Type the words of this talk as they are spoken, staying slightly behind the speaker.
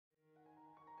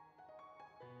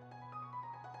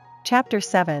Chapter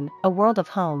 7, A World of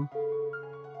Home.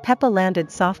 Peppa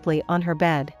landed softly on her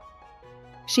bed.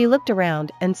 She looked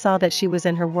around and saw that she was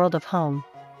in her world of home.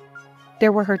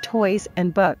 There were her toys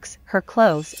and books, her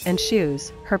clothes and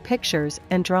shoes, her pictures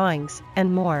and drawings,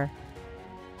 and more.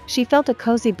 She felt a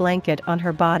cozy blanket on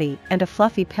her body and a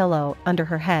fluffy pillow under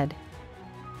her head.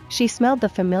 She smelled the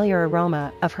familiar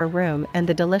aroma of her room and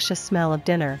the delicious smell of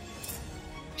dinner.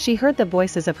 She heard the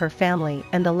voices of her family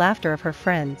and the laughter of her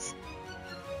friends.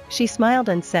 She smiled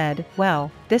and said,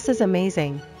 "Wow, this is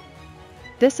amazing.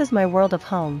 This is my world of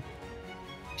home."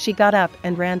 She got up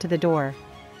and ran to the door.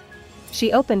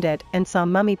 She opened it and saw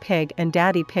Mummy Pig and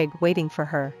Daddy Pig waiting for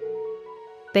her.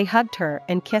 They hugged her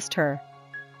and kissed her.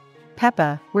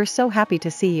 "Peppa, we're so happy to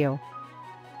see you.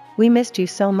 We missed you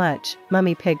so much,"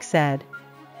 Mummy Pig said.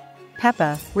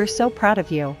 "Peppa, we're so proud of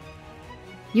you.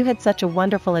 You had such a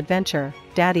wonderful adventure,"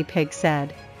 Daddy Pig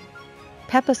said.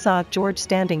 Peppa saw George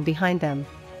standing behind them.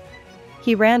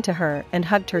 He ran to her and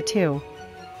hugged her too.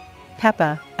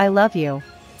 "Peppa, I love you.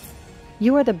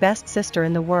 You are the best sister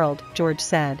in the world," George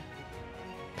said.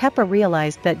 Peppa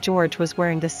realized that George was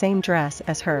wearing the same dress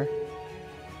as her.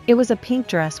 It was a pink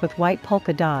dress with white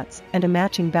polka dots and a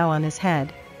matching bow on his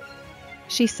head.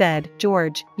 She said,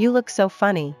 "George, you look so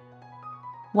funny.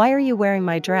 Why are you wearing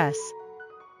my dress?"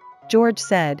 George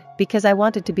said, "Because I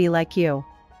wanted to be like you.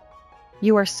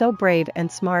 You are so brave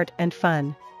and smart and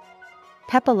fun."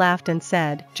 Peppa laughed and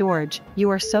said, "George, you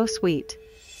are so sweet.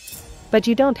 But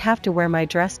you don't have to wear my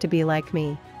dress to be like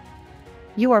me.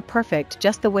 You are perfect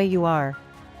just the way you are."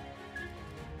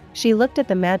 She looked at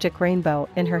the magic rainbow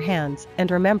in her hands and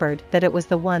remembered that it was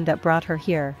the one that brought her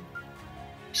here.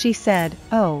 She said,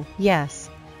 "Oh, yes.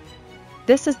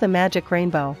 This is the magic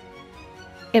rainbow.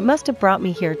 It must have brought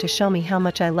me here to show me how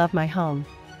much I love my home."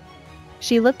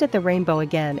 She looked at the rainbow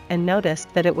again and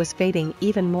noticed that it was fading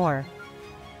even more.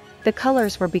 The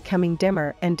colors were becoming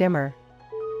dimmer and dimmer.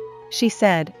 She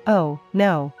said, "Oh,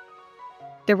 no.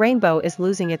 The rainbow is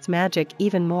losing its magic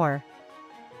even more.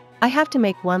 I have to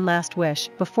make one last wish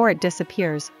before it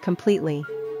disappears completely."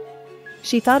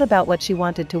 She thought about what she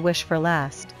wanted to wish for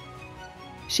last.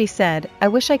 She said, "I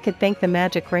wish I could thank the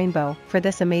magic rainbow for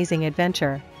this amazing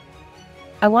adventure.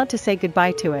 I want to say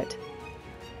goodbye to it."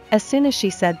 As soon as she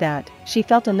said that, she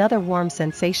felt another warm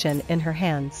sensation in her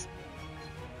hands.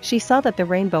 She saw that the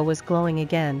rainbow was glowing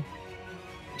again.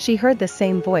 She heard the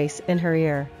same voice in her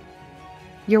ear.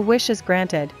 "Your wish is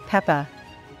granted, Peppa.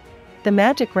 The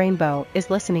magic rainbow is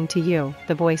listening to you,"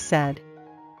 the voice said.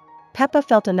 Peppa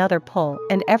felt another pull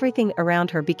and everything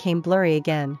around her became blurry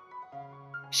again.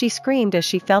 She screamed as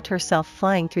she felt herself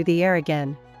flying through the air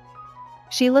again.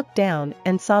 She looked down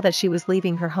and saw that she was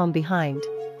leaving her home behind.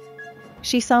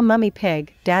 She saw Mummy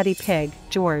Pig, Daddy Pig,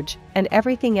 George, and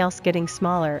everything else getting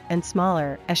smaller and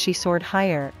smaller as she soared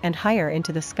higher and higher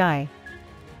into the sky.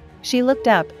 She looked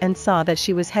up and saw that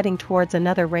she was heading towards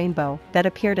another rainbow that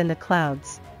appeared in the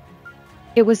clouds.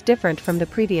 It was different from the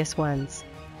previous ones.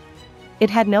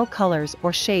 It had no colors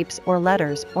or shapes or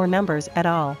letters or numbers at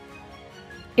all.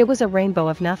 It was a rainbow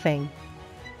of nothing.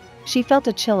 She felt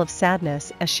a chill of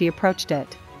sadness as she approached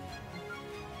it.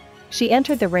 She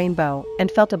entered the rainbow and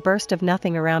felt a burst of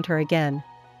nothing around her again.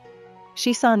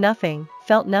 She saw nothing,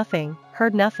 felt nothing,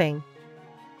 heard nothing.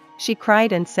 She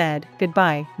cried and said,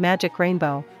 "Goodbye, magic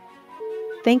rainbow.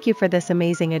 Thank you for this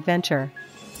amazing adventure.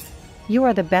 You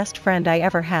are the best friend I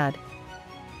ever had."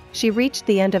 She reached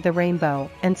the end of the rainbow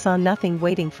and saw nothing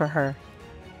waiting for her.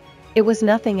 It was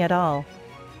nothing at all.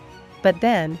 But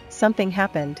then, something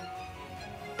happened.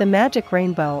 The magic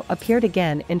rainbow appeared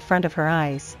again in front of her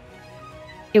eyes.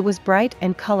 It was bright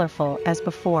and colorful as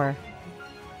before.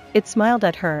 It smiled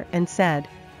at her and said,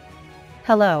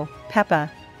 "Hello,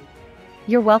 Peppa.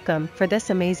 You're welcome for this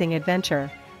amazing adventure.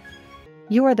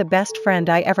 You are the best friend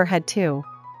I ever had too."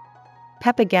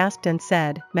 Peppa gasped and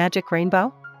said, "Magic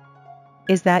rainbow?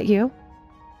 Is that you?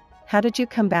 How did you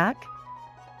come back?"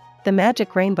 The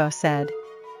magic rainbow said,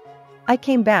 "I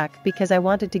came back because I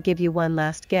wanted to give you one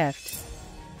last gift.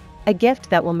 A gift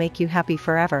that will make you happy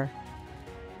forever."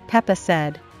 Peppa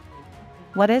said,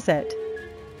 "What is it?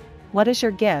 What is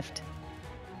your gift?"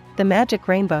 The magic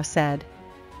rainbow said,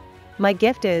 "My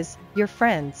gift is, your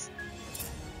friends."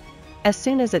 As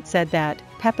soon as it said that,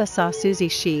 Peppa saw Susie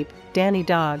Sheep, Danny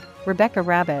Dog, Rebecca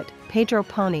Rabbit, Pedro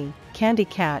Pony, Candy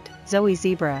Cat, Zoe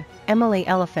Zebra, Emily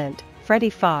Elephant, Freddie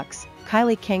Fox,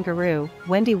 Kylie Kangaroo,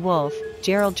 Wendy Wolf,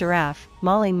 Gerald Giraffe,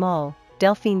 Molly Mole,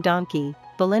 Delphine Donkey,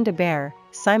 Belinda Bear,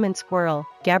 Simon Squirrel,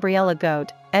 Gabriella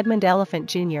Goat, Edmund Elephant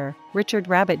Jr., Richard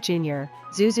Rabbit Jr.,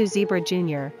 Zuzu Zebra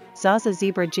Jr., Zaza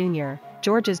Zebra Jr.,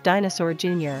 George's Dinosaur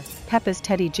Jr., Peppa's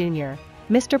Teddy Jr.,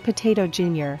 Mr. Potato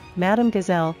Jr., Madame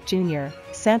Gazelle Jr.,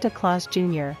 Santa Claus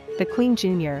Jr., the Queen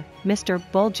Jr., Mr.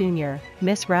 Bull Jr.,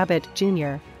 Miss Rabbit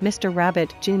Jr., Mr.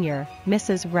 Rabbit Jr.,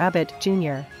 Mrs. Rabbit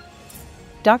Jr.,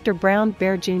 Dr. Brown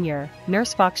Bear Jr.,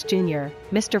 Nurse Fox Jr.,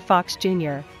 Mr. Fox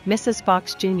Jr., Mrs.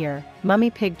 Fox Jr., Mummy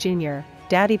Pig Jr.,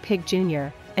 Daddy Pig Jr.,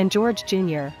 and George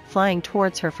Jr., flying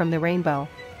towards her from the rainbow.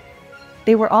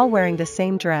 They were all wearing the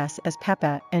same dress as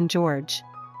Peppa and George.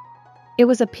 It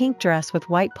was a pink dress with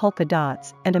white polka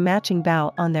dots and a matching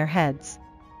bow on their heads.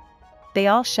 They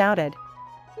all shouted,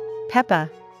 "Peppa!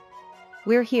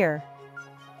 We're here!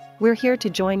 We're here to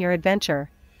join your adventure!"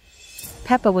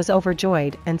 Peppa was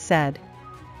overjoyed and said,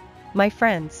 "My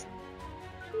friends!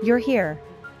 You're here!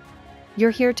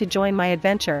 You're here to join my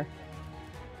adventure!"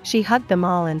 She hugged them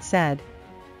all and said,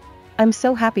 "I'm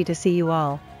so happy to see you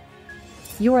all.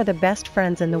 You are the best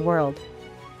friends in the world."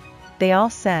 They all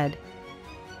said,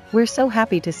 "We're so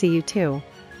happy to see you too.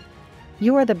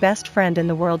 You are the best friend in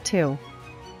the world too."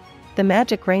 The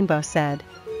magic rainbow said,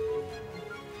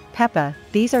 "Peppa,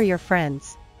 these are your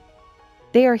friends.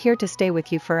 They are here to stay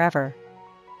with you forever.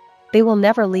 They will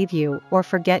never leave you or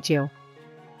forget you.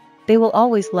 They will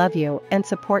always love you and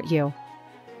support you.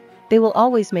 They will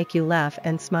always make you laugh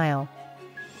and smile.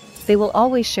 They will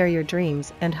always share your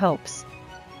dreams and hopes.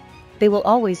 They will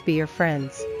always be your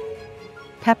friends."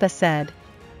 Peppa said,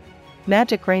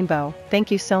 "Magic Rainbow,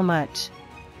 thank you so much.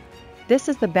 This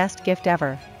is the best gift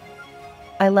ever.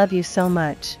 I love you so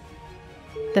much."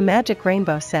 The Magic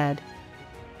Rainbow said,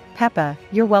 "Peppa,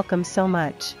 you're welcome so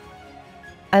much.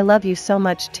 I love you so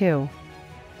much too."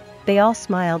 They all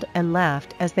smiled and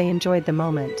laughed as they enjoyed the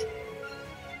moment.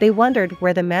 They wondered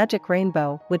where the magic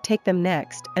rainbow would take them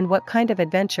next and what kind of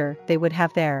adventure they would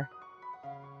have there.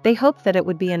 They hoped that it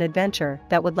would be an adventure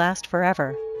that would last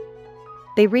forever.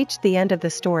 They reached the end of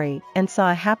the story and saw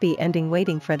a happy ending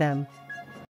waiting for them.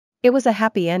 It was a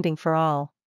happy ending for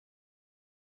all.